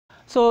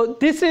So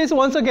this is,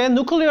 once again,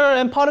 nuclear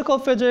and particle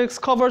physics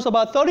covers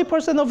about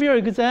 30% of your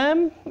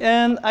exam.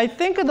 And I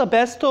think the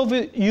best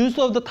use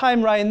of the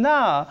time right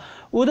now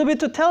would be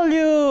to tell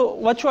you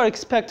what you are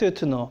expected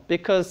to know,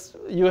 because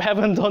you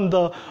haven't done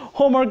the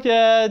homework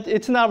yet.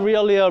 It's not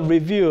really a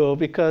review,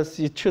 because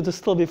it should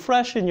still be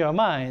fresh in your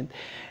mind.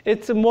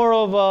 It's more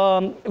of,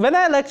 when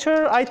I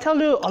lecture, I tell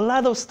you a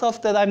lot of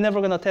stuff that I'm never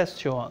going to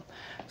test you on.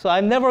 So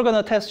I'm never going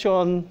to test you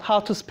on how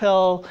to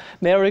spell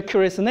Marie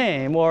Curie's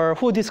name or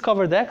who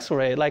discovered the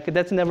X-ray. Like,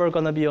 that's never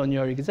going to be on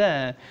your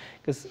exam,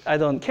 because I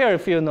don't care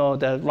if you know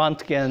that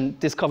Röntgen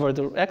discovered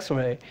the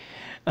X-ray.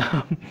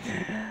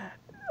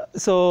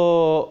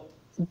 So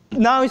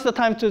now is the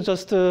time to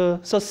just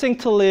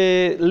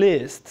succinctly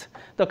list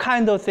the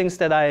kind of things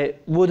that I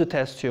would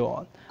test you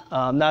on.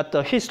 Not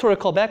the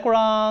historical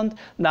background,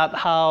 not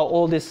how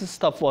all this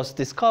stuff was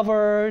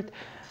discovered,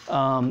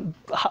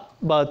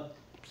 but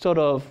sort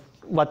of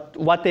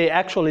what they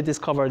actually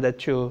discovered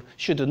that you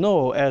should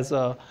know as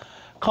a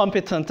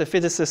competent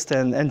physicist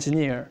and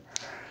engineer.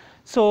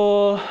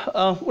 So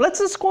let's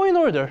just go in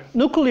order.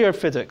 Nuclear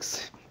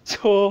physics.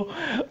 So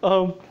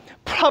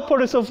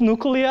properties of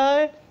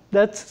nuclei,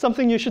 that's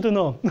something you should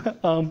know.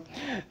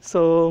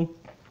 So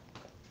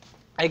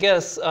I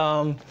guess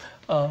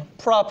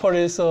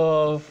properties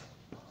of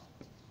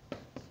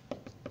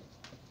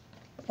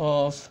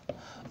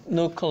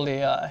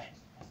nuclei.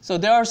 So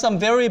there are some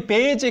very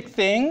basic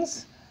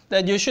things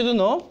that you should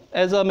know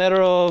as a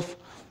matter of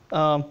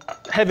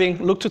having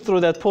looked through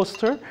that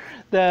poster,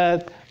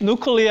 that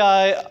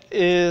nuclei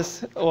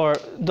is, or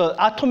the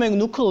atomic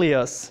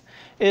nucleus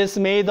is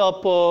made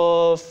up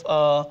of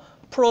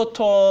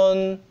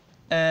proton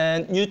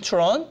and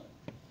neutron,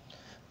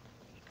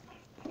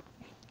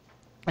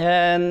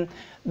 and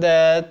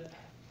that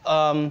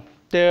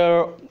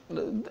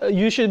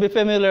you should be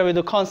familiar with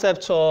the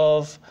concepts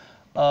of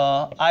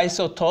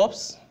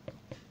isotopes,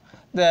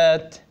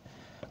 that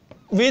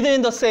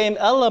within the same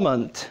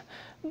element,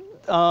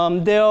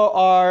 there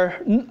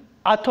are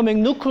atomic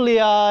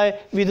nuclei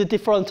with a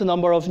different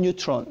number of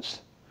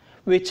neutrons,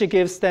 which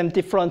gives them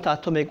different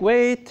atomic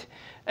weight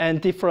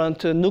and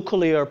different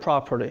nuclear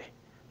property,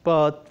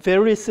 but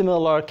very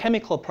similar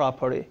chemical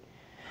property.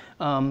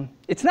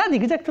 It's not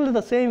exactly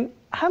the same.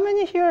 How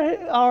many here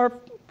are,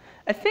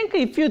 I think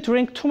if you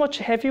drink too much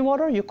heavy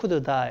water, you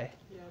could die,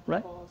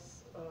 right?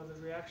 Because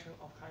the reaction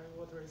of heavy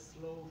water is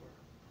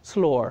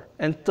slower,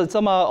 and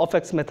somehow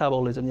affects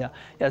metabolism.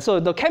 Yeah. So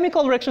the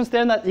chemical reactions,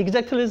 they're not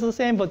exactly the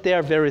same, but they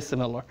are very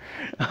similar.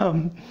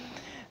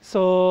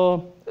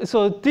 So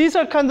these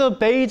are kind of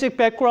basic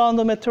background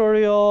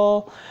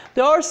material.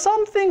 There are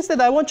some things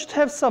that I want you to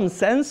have some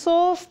sense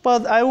of,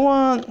 but I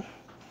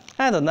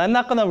don't know, I'm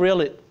not gonna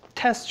really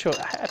test you.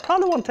 I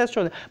probably won't test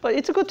you, but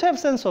it's good to have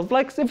sense of.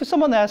 Like if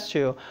someone asks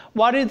you,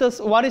 what is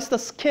the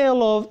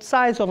scale of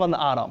size of an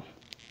atom?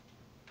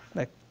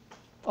 Like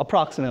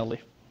approximately.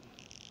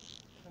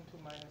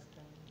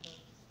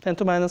 10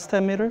 to minus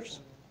 10 meters?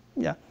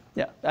 Yeah.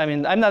 I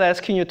mean, I'm not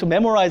asking you to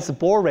memorize the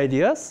Bohr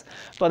radius,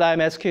 but I'm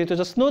asking you to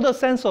just know the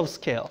sense of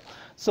scale.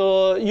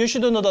 So you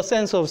should know the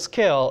sense of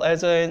scale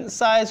as in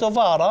size of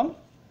atom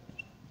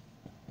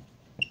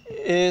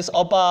is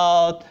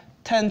about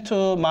 10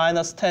 to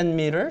minus 10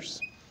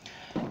 meters.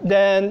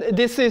 Then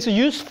this is a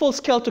useful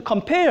scale to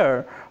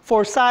compare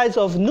for size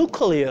of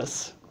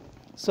nucleus.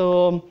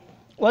 So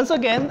once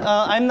again,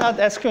 I'm not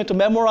asking you to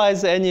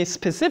memorize any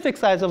specific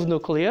size of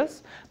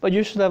nucleus, but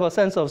you should have a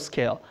sense of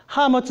scale.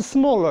 How much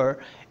smaller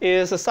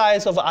is the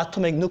size of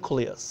atomic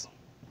nucleus?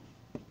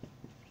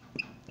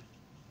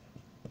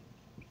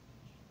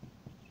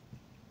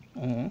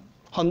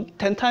 Mm-hmm.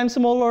 10 times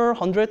smaller,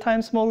 100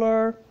 times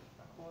smaller,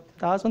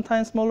 1,000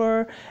 times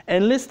smaller,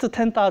 at least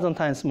 10,000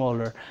 times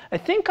smaller. I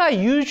think I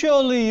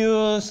usually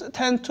use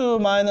 10 to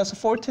minus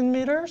 14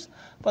 meters,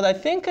 but I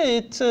think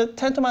it's 10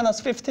 to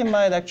minus 15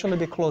 might actually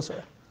be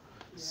closer.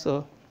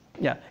 So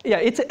yeah,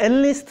 it's at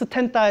least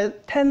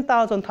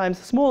 10,000 times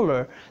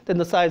smaller than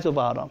the size of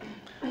atom.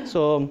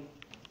 So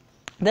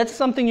that's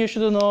something you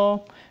should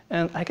know.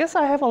 And I guess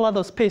I have a lot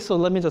of space, so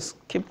let me just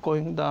keep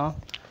going down.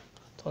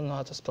 Don't know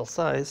how to spell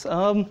size.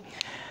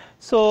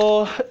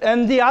 So,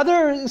 and the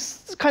other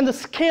kind of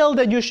scale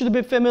that you should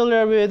be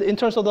familiar with in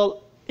terms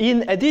of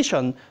in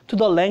addition to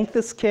the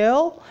length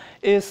scale,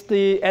 is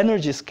the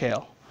energy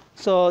scale.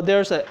 So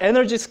there's an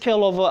energy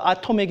scale of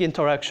atomic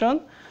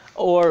interaction,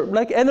 or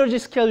like energy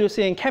scale you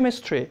see in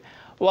chemistry.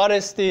 What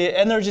is the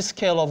energy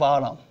scale of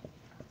atom?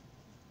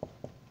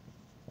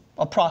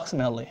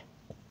 Approximately.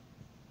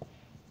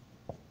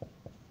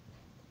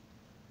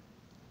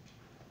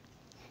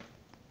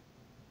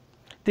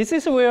 This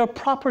is where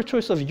proper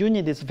choice of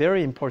unit is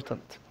very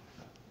important.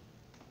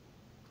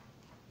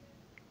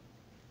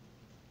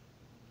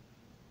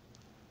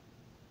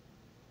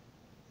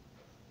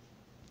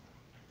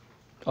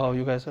 Oh,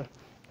 you guys are?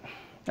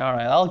 All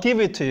right, I'll give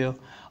it to you.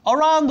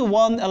 Around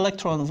 1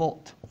 electron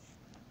volt.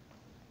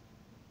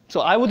 So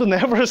I would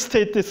never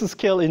state this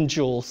scale in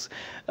joules.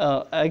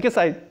 I guess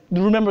I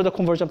remember the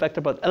conversion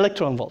factor, but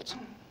electron volts.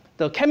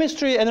 The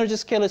chemistry energy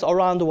scale is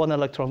around 1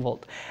 electron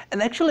volt.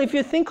 And actually, if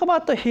you think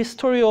about the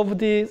history of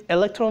the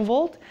electron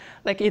volt,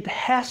 like it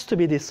has to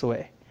be this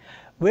way.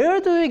 Where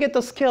do we get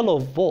the scale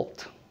of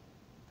volt?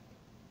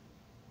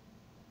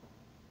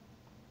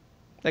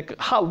 Like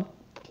how,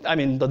 I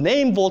mean, the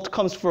name volt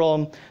comes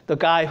from the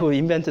guy who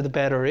invented the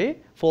battery,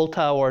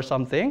 Volta or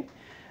something.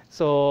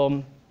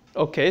 So,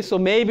 okay, so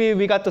maybe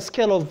we got the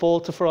scale of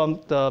volt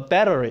from the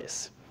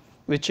batteries,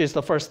 which is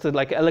the first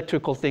like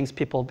electrical things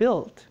people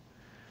built.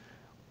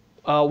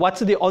 What's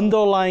the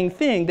underlying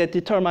thing that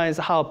determines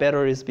how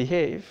batteries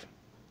behave?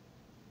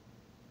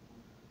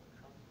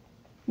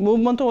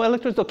 Movement of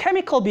electrons, the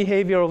chemical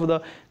behavior of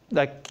the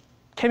like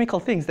chemical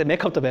things that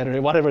make up the battery,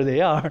 whatever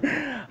they are.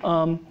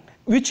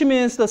 Which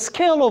means the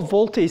scale of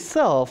volt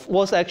itself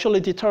was actually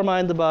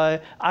determined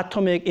by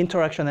atomic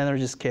interaction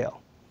energy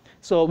scale.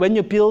 So when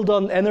you build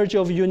an energy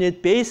of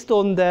unit based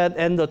on that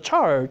and the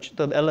charge,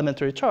 the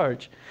elementary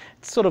charge,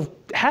 it sort of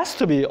has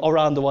to be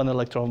around 1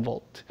 electron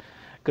volt,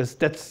 because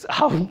that's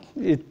how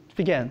it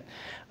began.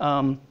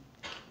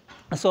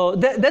 So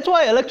that's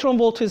why electron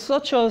volt is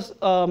such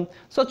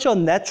a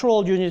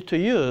natural unit to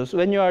use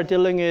when you are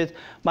dealing with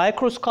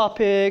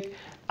microscopic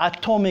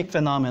atomic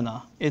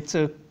phenomena. It's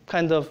a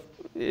kind of,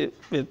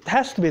 it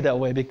has to be that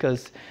way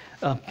because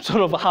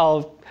sort of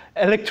how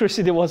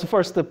electricity was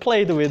first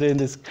played with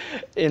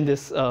in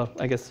this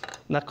I guess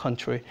not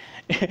country,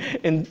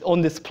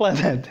 on this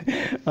planet.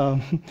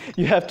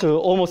 You have to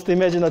almost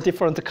imagine a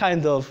different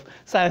kind of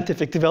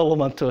scientific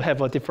development to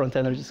have a different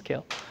energy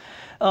scale.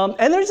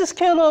 Energy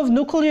scale of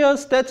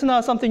nucleus, that's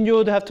not something you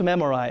would have to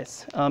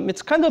memorize.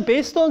 It's kind of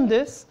based on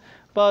this,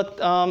 but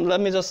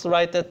let me just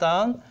write that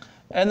down.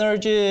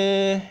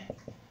 Energy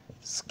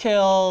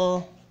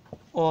scale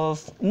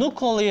of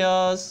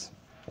nucleus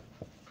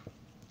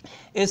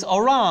is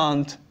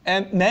around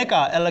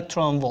mega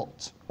electron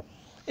volts.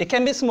 It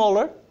can be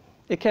smaller,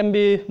 it can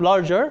be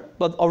larger,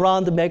 but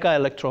around mega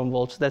electron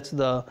volts, that's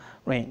the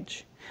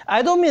range.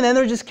 I don't mean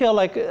energy scale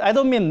like, I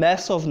don't mean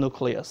mass of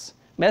nucleus.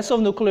 Mass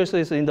of nucleus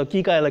is in the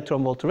giga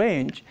electron volt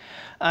range.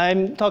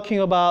 I'm talking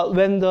about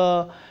when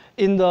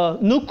in the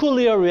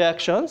nuclear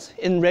reactions,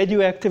 in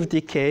radioactive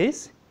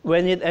decays,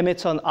 when it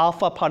emits an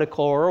alpha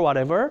particle or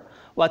whatever,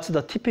 what's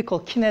the typical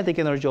kinetic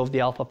energy of the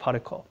alpha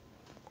particle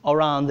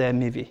around the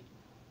MeV?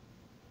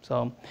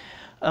 So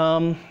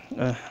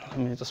let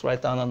me just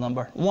write down a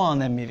number, 1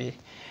 MeV.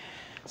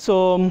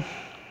 So,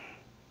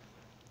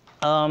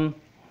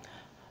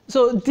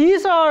 so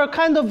these are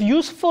kind of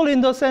useful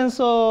in the sense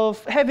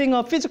of having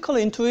a physical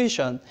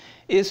intuition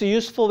is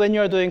useful when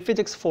you're doing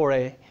physics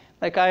 4A.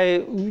 Like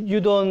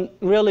you don't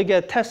really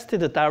get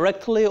tested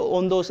directly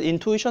on those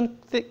intuition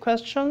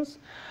questions,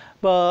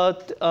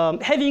 but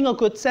having a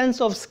good sense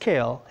of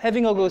scale,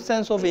 having a good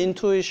sense of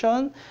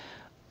intuition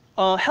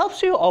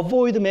helps you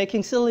avoid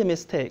making silly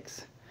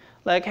mistakes.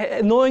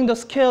 Like knowing the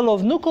scale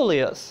of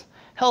nucleus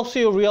helps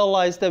you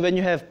realize that when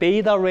you have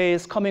beta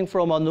rays coming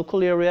from a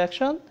nuclear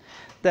reaction,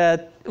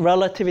 that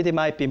relativity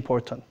might be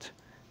important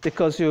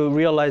because you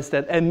realize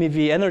that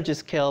MeV energy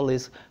scale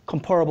is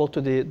comparable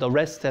to the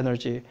rest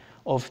energy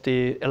of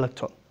the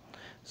electron.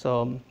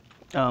 So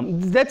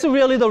that's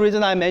really the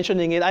reason I'm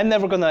mentioning it. I'm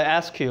never going to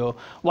ask you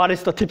what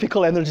is the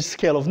typical energy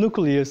scale of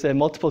nucleus and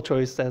multiple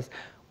choice says,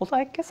 well,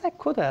 I guess I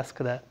could ask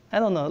that. I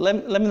don't know.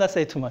 Let me not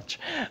say too much.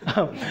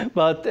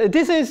 But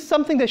this is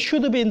something that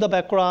should be in the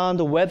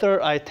background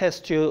whether I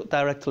test you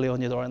directly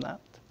on it or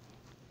not.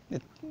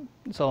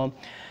 So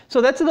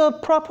that's the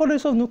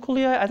properties of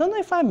nuclei. I don't know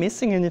if I'm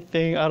missing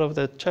anything out of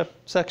the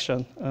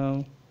section.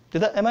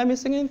 Am I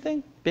missing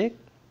anything big?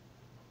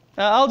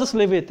 I'll just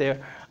leave it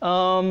there.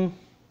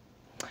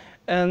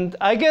 And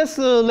I guess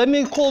let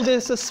me call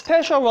this a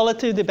special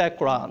relativity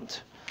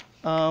background.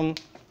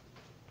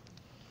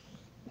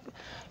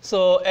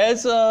 So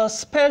as a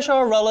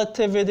special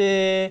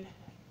relativity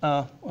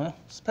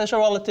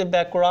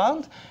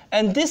background,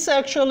 and this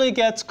actually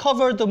gets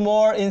covered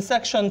more in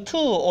section 2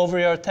 of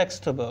your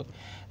textbook.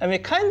 And we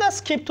kind of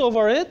skipped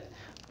over it,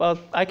 but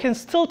I can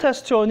still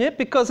test you on it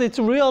because it's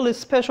really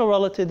special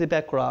relativity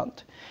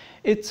background.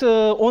 It's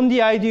on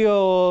the idea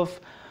of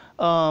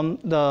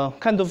the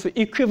kind of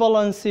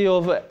equivalency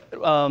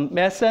of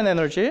mass and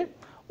energy,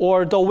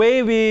 or the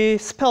way we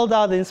spelled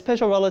out in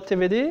special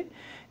relativity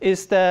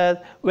is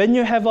that when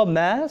you have a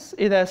mass,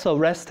 it has a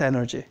rest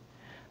energy.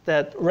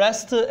 That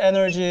rest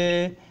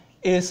energy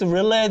is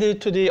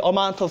related to the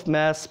amount of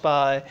mass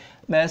by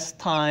mass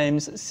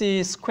times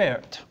c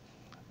squared.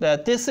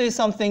 That this is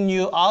something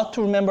you ought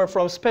to remember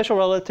from special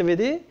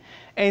relativity,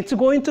 and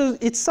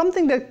it's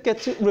something that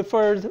gets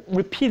referred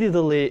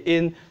repeatedly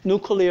in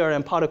nuclear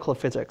and particle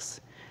physics.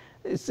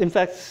 It's, in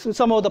fact,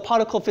 some of the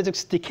particle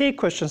physics decay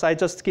questions, I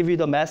just give you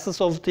the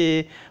masses of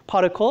the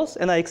particles,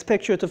 and I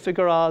expect you to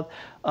figure out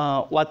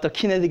what the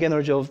kinetic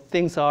energy of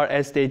things are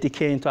as they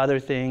decay into other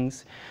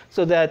things.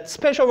 So that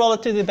special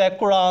relativity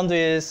background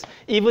is,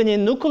 even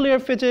in nuclear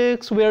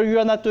physics, where you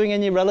are not doing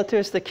any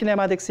relativistic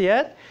kinematics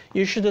yet,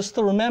 you should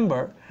still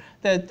remember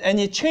that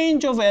any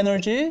change of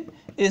energy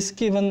is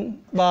given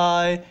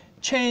by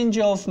change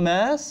of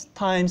mass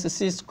times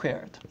c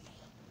squared.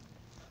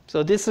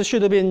 So this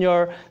should be in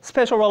your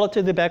special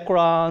relativity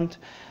background.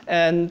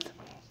 And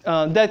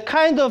that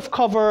kind of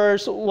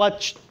covers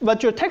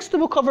what your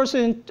textbook covers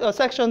in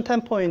section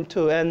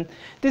 10.2. And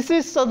this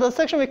is the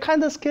section we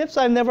kind of skipped,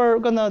 so I'm never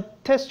going to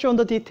test you on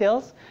the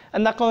details.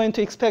 I'm not going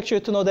to expect you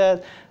to know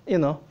that,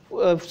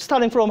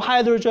 starting from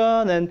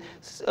hydrogen and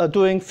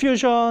doing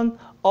fusion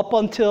up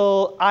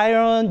until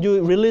iron,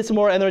 you release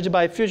more energy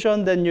by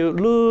fusion than you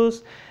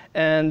lose.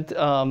 And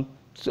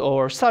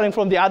or starting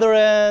from the other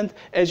end,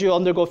 as you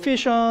undergo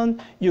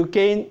fission, you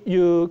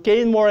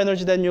gain more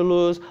energy than you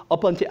lose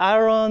up until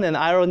iron, and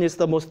iron is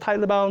the most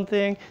tightly bound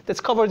thing. That's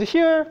covered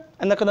here.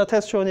 I'm not going to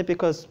test you on it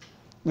because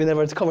we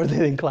never covered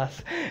it in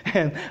class,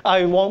 and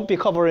I won't be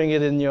covering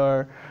it in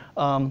your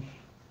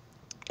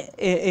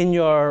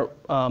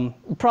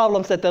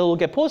problems that will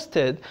get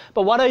posted.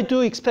 But what I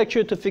do expect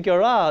you to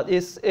figure out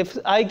is if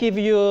I give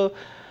you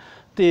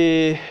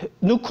the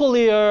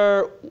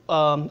nuclear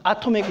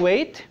atomic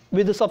weight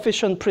with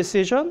sufficient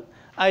precision,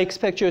 I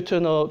expect you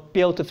to be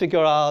able to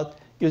figure out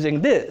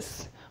using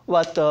this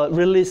what the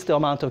released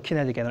amount of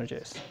kinetic energy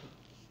is.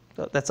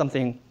 So that's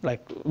something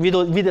like we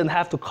didn't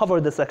have to cover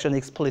the section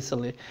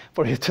explicitly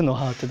for you to know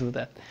how to do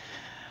that.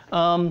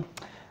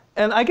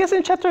 And I guess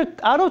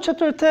out of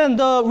chapter 10,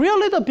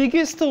 really the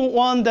biggest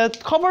one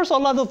that covers a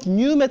lot of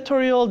new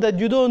material that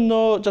you don't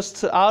know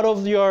just out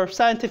of your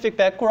scientific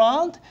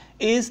background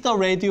is the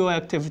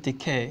radioactive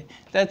decay.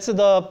 That's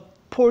the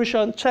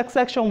portion,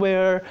 section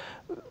where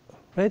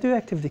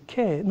radioactive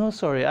decay. No,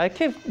 sorry, I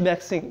keep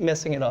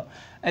messing it up.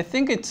 I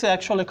think it's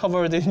actually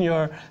covered in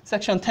your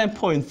section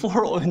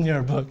 10.4 in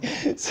your book.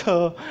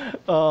 So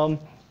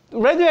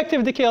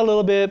radioactive decay a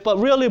little bit, but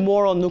really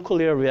more on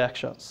nuclear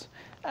reactions.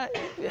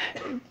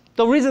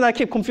 The reason I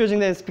keep confusing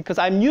this is because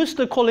I'm used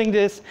to calling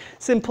this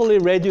simply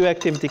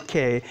radioactive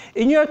decay.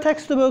 In your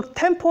textbook,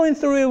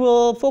 10.3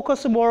 will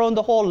focus more on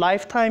the whole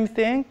lifetime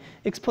thing,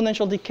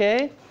 exponential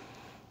decay.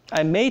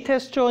 I may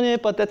test you on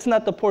it, but that's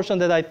not the portion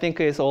that I think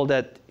is all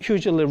that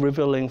hugely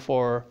revealing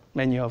for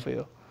many of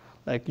you.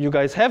 Like you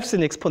guys have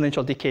seen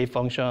exponential decay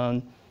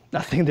function.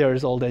 Nothing there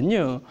is all that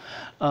new.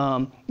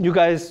 You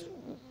guys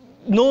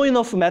know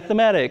enough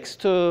mathematics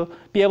to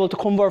be able to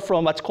convert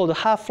from what's called a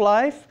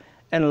half-life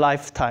and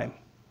lifetime.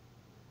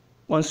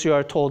 Once you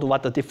are told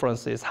what the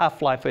difference is,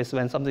 half-life is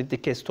when something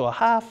decays to a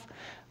half.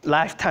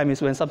 Lifetime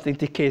is when something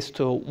decays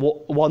to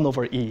 1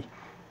 over e.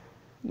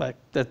 Like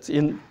that's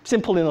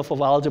simple enough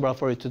of algebra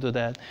for you to do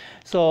that.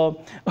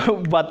 So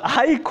what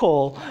I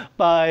call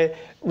by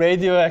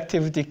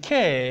radioactive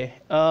decay,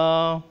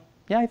 yeah,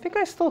 I think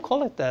I still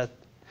call it that.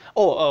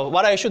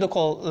 What I should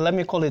call, let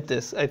me call it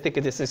this. I think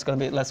this is going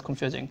to be less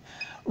confusing.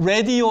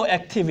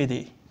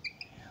 Radioactivity.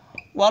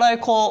 What I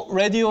call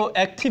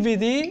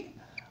radioactivity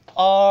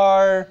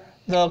are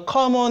the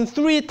common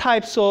 3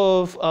 types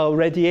of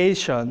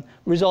radiation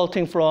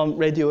resulting from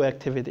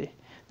radioactivity.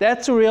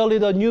 That's really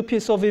the new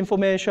piece of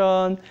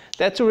information.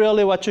 That's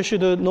really what you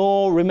should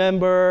know,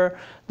 remember,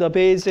 the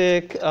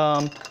basic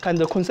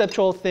kind of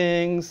conceptual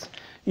things.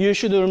 You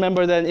should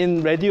remember that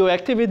in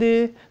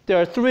radioactivity, there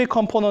are 3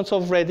 components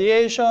of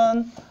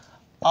radiation: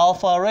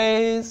 alpha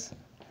rays,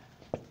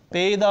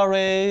 beta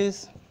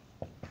rays,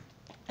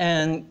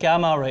 and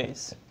gamma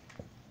rays.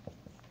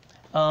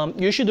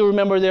 You should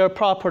remember their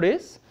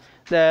properties,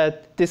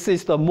 that this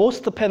is the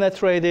most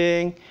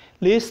penetrating,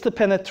 least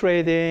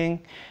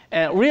penetrating,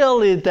 and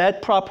really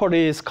that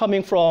property is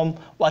coming from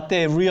what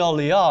they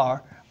really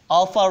are.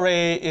 Alpha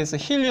ray is a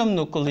helium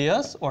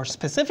nucleus, or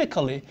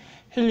specifically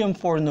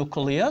helium-4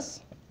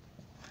 nucleus,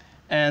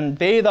 and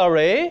beta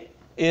ray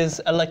is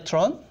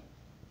electron,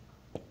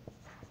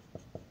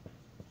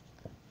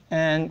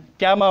 and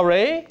gamma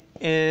ray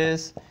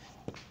is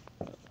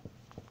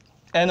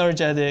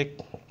energetic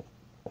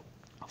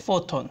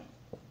photon.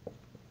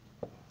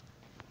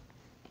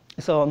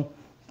 So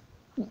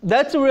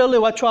that's really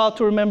what you have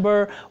to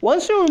remember.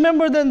 Once you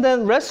remember them,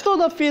 then rest of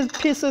the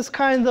pieces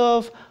kind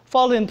of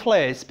fall in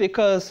place,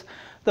 because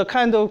the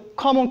kind of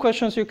common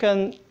questions you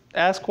can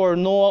ask or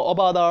know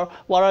about are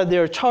what are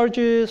their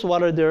charges,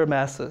 what are their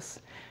masses.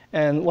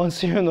 And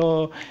once you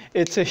know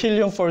it's a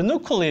helium-4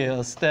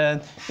 nucleus,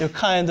 then you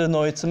kind of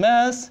know its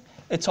mass.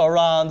 It's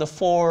around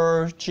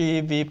 4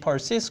 GeV per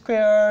c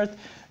squared.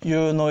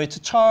 You know its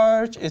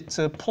charge. It's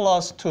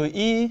plus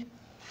 2e.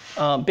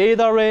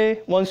 Beta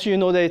ray, once you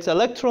know that it's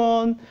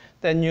electron,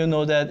 then you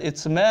know that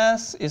its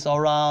mass is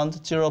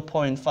around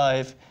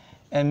 0.5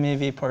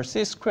 MeV per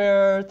c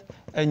squared,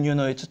 and you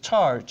know its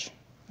charge.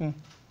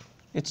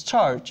 Its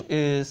charge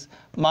is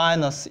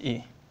minus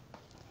e.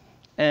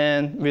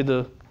 And with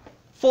the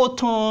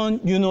photon,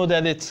 you know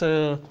that it's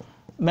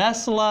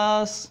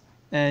massless,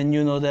 and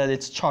you know that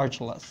it's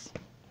chargeless.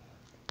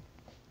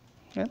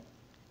 Okay?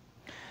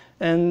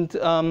 And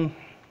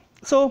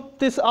so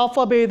this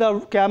alpha,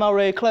 beta, gamma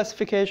ray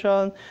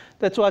classification,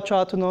 that's what you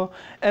have to know.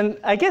 And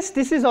I guess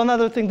this is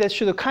another thing that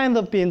should kind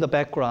of be in the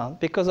background,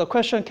 because a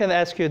question can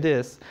ask you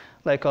this,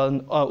 like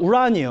on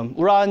uranium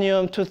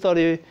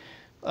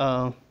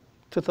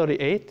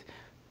 238,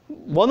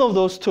 one of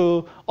those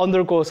 2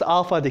 undergoes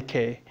alpha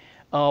decay.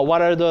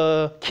 what are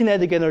the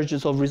kinetic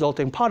energies of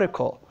resulting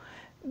particle?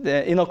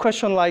 In a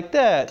question like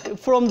that,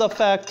 from the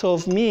fact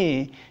of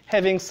me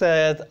having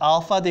said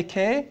alpha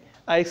decay,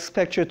 I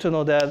expect you to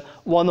know that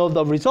one of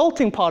the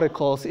resulting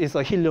particles is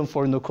a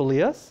helium-4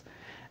 nucleus.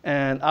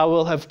 And I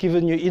will have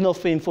given you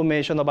enough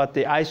information about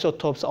the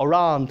isotopes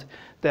around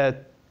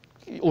that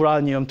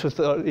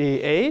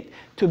uranium-238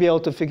 to be able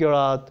to figure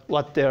out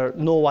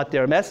know what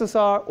their masses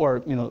are,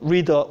 or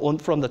read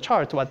from the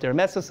chart what their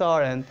masses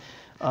are, and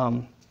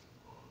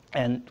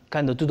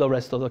kind of do the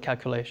rest of the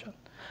calculation.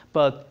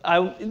 But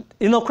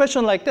in a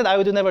question like that, I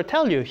would never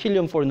tell you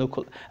helium-4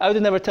 nucleus. I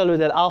would never tell you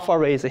that alpha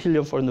ray is a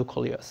helium-4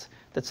 nucleus.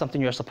 That's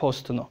something you're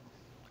supposed to know.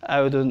 I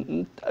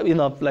wouldn't,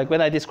 like when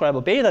I describe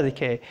a beta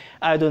decay,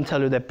 I don't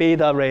tell you that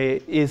beta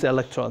ray is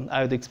electron.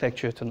 I would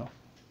expect you to know.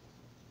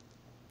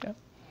 Yeah.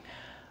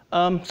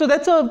 So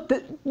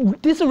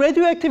this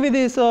radioactivity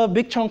is a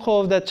big chunk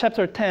of that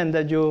chapter 10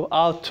 that you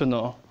ought to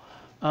know.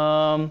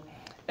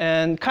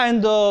 And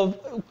kind of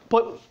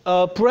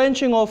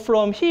branching off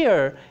from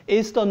here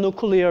is the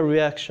nuclear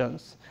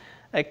reactions.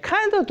 I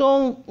kind of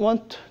don't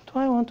want. Do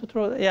I want to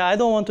draw? Yeah, I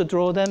don't want to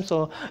draw them.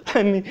 So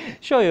let me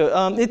show you.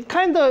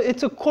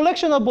 It's a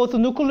collection of both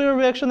nuclear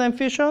reaction and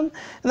fission.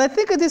 And I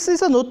think this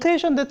is a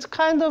notation that's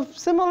kind of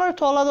similar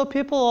to a lot of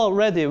people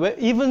already,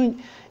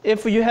 even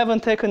if you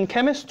haven't taken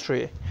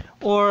chemistry,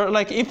 or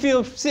like if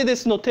you see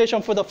this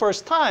notation for the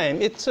first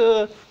time, it's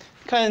a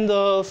kind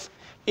of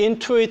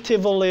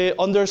intuitively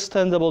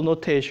understandable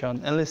notation.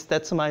 At least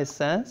that's my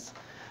sense.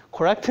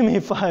 Correct me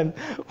if I'm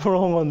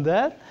wrong on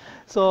that.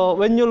 So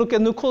when you look at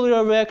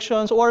nuclear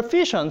reactions or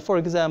fission, for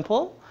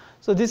example,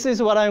 so this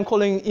is what I'm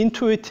calling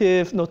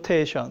intuitive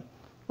notation,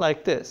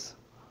 like this.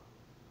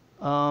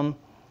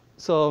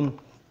 So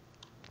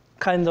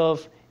kind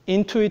of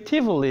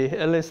intuitively,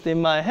 at least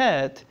in my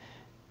head,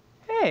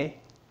 hey,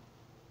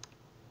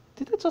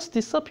 did it just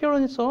disappear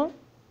on its own?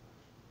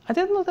 I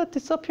didn't know that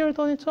disappeared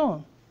on its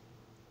own.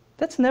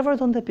 That's never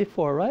done that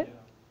before, right? Yeah,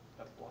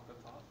 that's block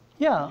at top.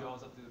 Yeah. You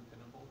also have to do the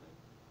pinhole thing?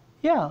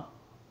 Yeah.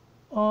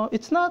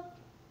 It's not.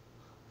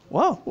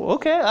 Wow.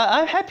 Okay.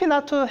 I'm happy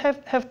not to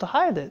have to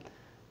hide it.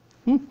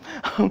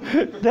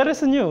 That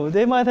is new.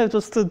 They might have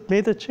just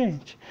made a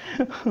change.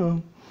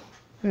 They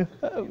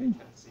can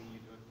see you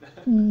do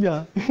it.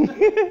 Yeah.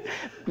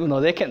 No,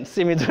 they can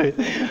see me do it.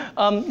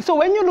 So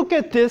when you look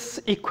at this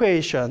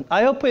equation,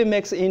 I hope it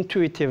makes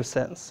intuitive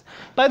sense.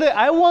 By the way,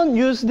 I won't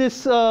use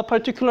this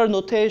particular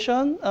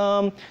notation.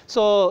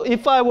 So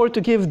if I were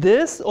to give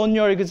this on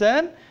your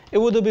exam, it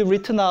would be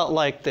written out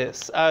like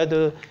this. I'd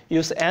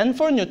use N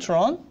for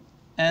neutron,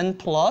 N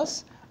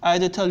plus.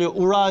 I'd tell you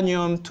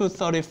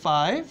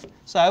uranium-235.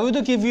 So I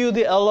would give you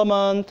the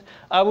element.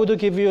 I would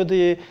give you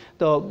the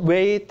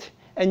weight.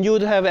 And you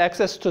would have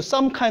access to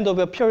some kind of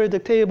a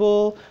periodic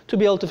table to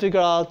be able to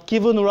figure out,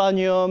 given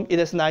uranium, it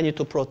has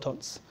 92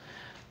 protons.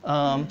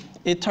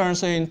 It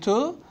turns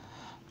into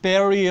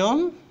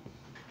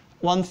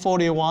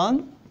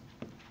barium-141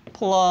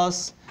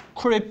 plus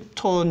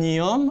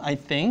kryptonium, I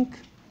think.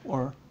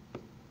 Or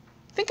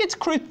I think it's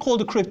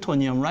called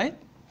kryptonium, right?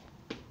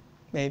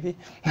 Maybe.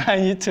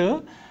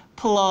 92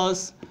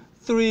 plus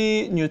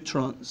 3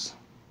 neutrons.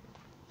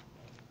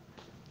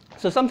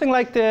 So something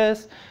like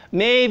this.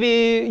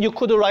 Maybe you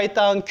could write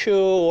down Q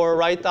or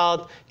write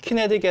out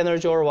kinetic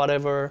energy or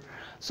whatever.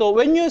 So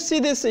when you see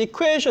this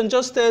equation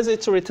just as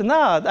it's written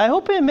out, I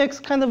hope it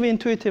makes kind of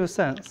intuitive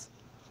sense.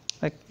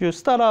 Like you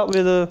start out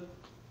with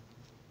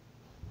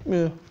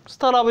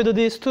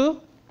these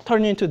two,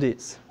 turn into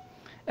these.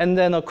 And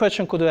then a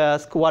question could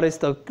ask, what is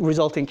the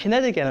resulting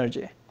kinetic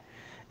energy?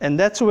 And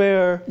that's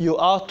where you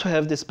ought to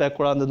have this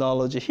background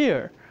knowledge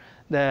here.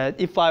 That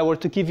if I were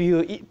to give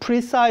you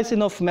precise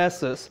enough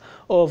masses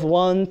of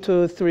 1,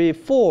 2, 3,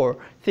 4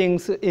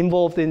 things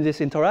involved in this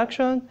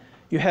interaction,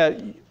 you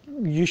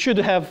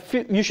should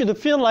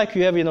feel like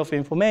you have enough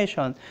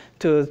information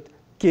to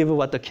give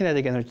what the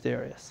kinetic energy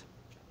there is.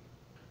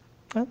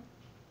 Right?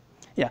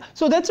 Yeah.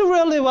 So that's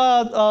really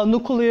what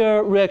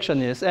nuclear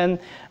reaction is. And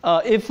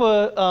if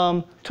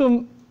I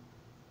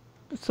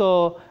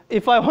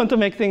want to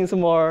make things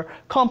more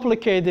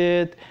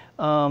complicated.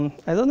 I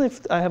don't know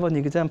if I have an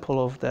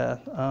example of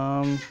that.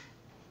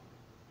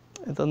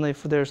 I don't know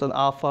if there's an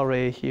alpha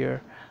ray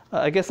here.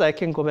 I guess I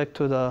can go back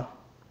to the,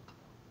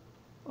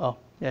 oh,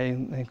 yeah,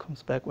 it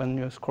comes back when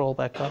you scroll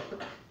back up.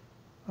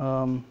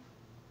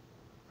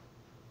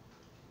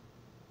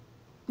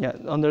 Yeah,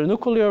 under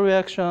nuclear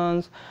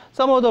reactions,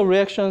 some of the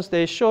reactions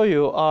they show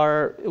you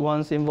are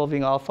ones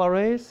involving alpha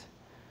rays.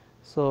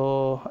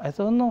 So I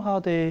don't know how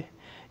they,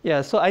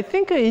 yeah, so I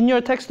think in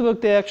your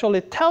textbook they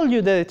actually tell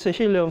you that it's a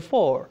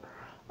helium-4.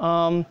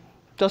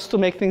 Just to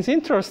make things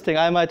interesting,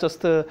 I might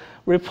just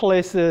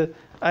replace it.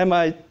 I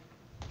might,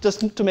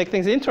 just to make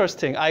things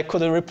interesting, I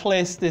could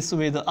replace this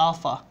with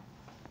alpha.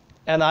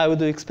 And I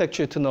would expect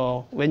you to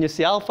know, when you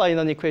see alpha in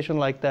an equation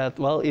like that,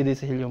 well, it is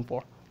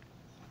helium-4.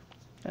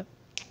 Yeah.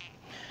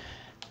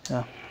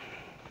 Yeah.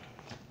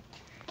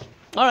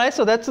 All right,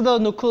 so that's the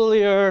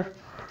nuclear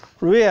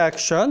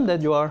reaction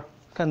that you are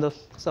kind of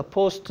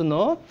supposed to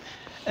know.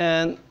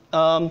 And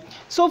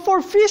So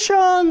for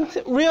fission,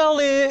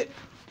 really,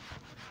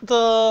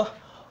 the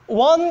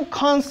one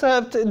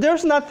concept,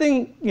 there's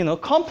nothing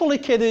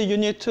complicated you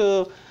need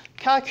to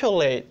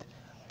calculate.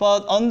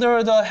 But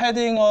under the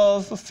heading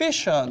of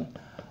fission,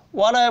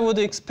 what I would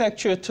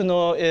expect you to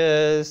know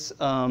is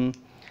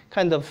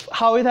kind of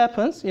how it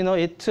happens.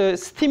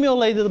 It's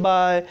stimulated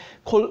by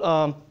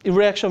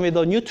reaction with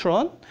a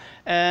neutron.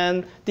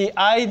 And the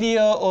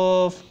idea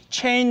of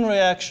chain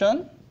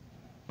reaction,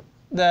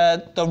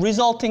 that the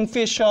resulting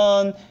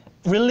fission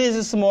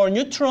releases more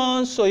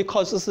neutrons, so it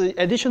causes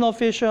additional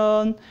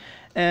fission.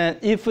 And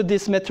if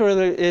this material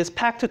is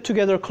packed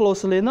together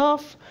closely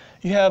enough,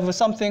 you have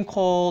something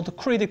called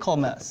critical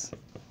mass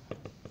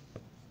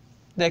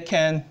that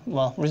can,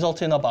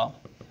 result in a bomb.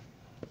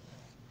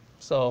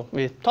 So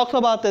we talked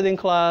about that in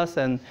class,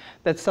 and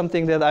that's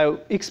something that I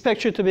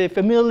expect you to be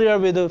familiar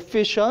with the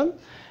fission.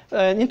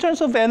 And in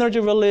terms of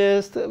energy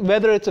released,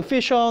 whether it's a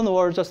fission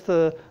or just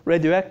a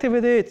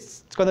radioactivity,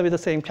 it's going to be the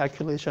same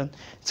calculation.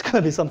 It's going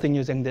to be something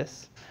using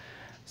this.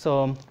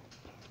 So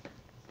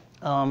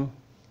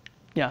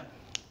yeah.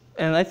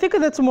 And I think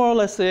that's more or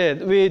less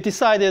it. We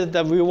decided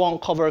that we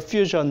won't cover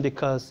fusion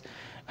because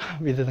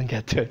we didn't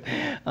get to it.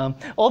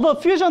 Although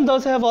fusion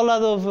does have a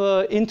lot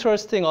of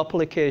interesting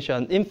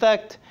application. In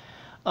fact,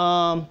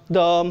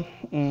 the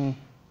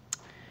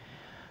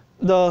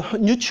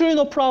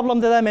neutrino problem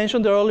that I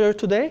mentioned earlier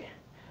today,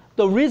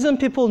 the reason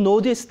people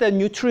noticed that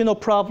neutrino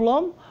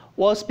problem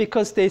was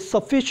because they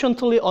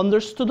sufficiently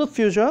understood the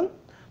fusion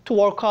to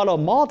work out a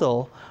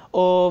model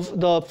of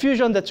the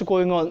fusion that's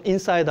going on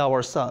inside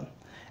our sun.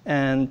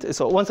 And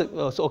so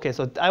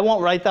so I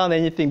won't write down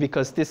anything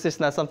because this is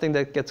not something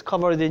that gets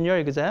covered in your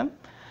exam.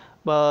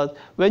 But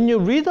when you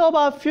read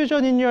about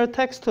fusion in your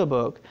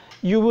textbook,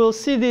 you will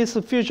see these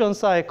fusion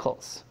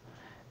cycles.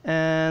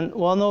 And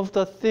one of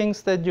the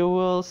things that you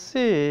will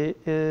see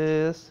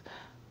is,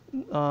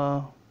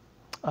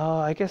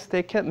 I guess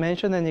they can't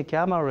mention any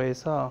gamma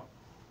rays, huh?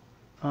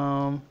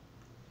 No,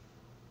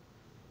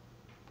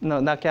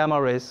 not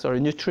gamma rays, sorry,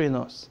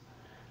 neutrinos.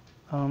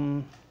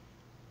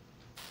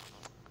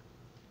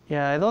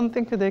 Yeah, I don't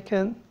think they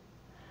can.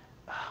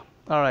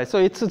 All right, so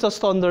it's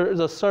just under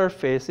the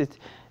surface. It's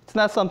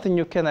not something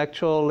you can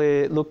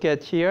actually look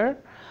at here.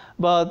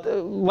 But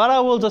what I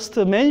will just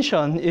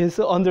mention is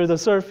under the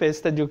surface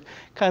that you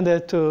kind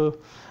of have to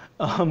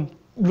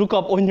look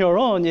up on your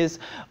own is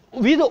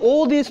with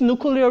all these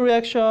nuclear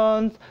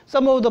reactions,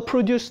 some of the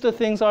produced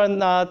things are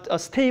not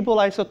stable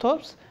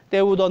isotopes.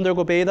 They would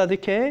undergo beta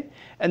decay,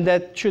 and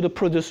that should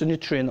produce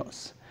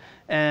neutrinos.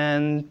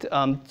 And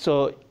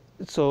so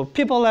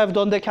people have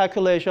done the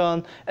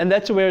calculation, and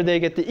that's where they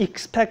get the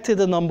expected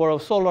number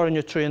of solar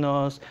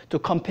neutrinos to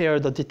compare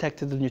the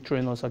detected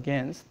neutrinos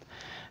against.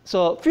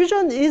 So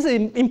fusion is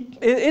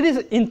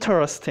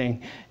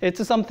interesting.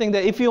 It's something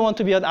that if you want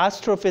to be an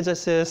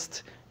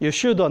astrophysicist, you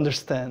should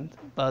understand.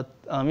 But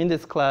in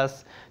this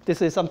class,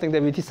 this is something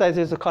that we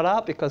decided to cut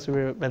out because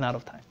we ran out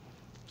of time.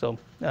 So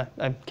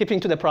I'm keeping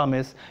to the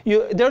promise.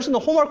 There's no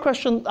homework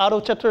question out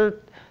of section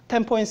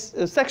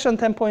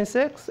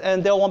 10.6,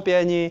 and there won't be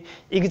any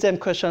exam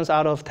questions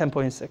out of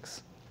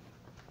 10.6.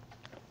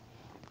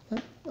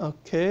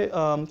 Okay,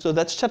 so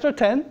that's chapter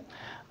 10.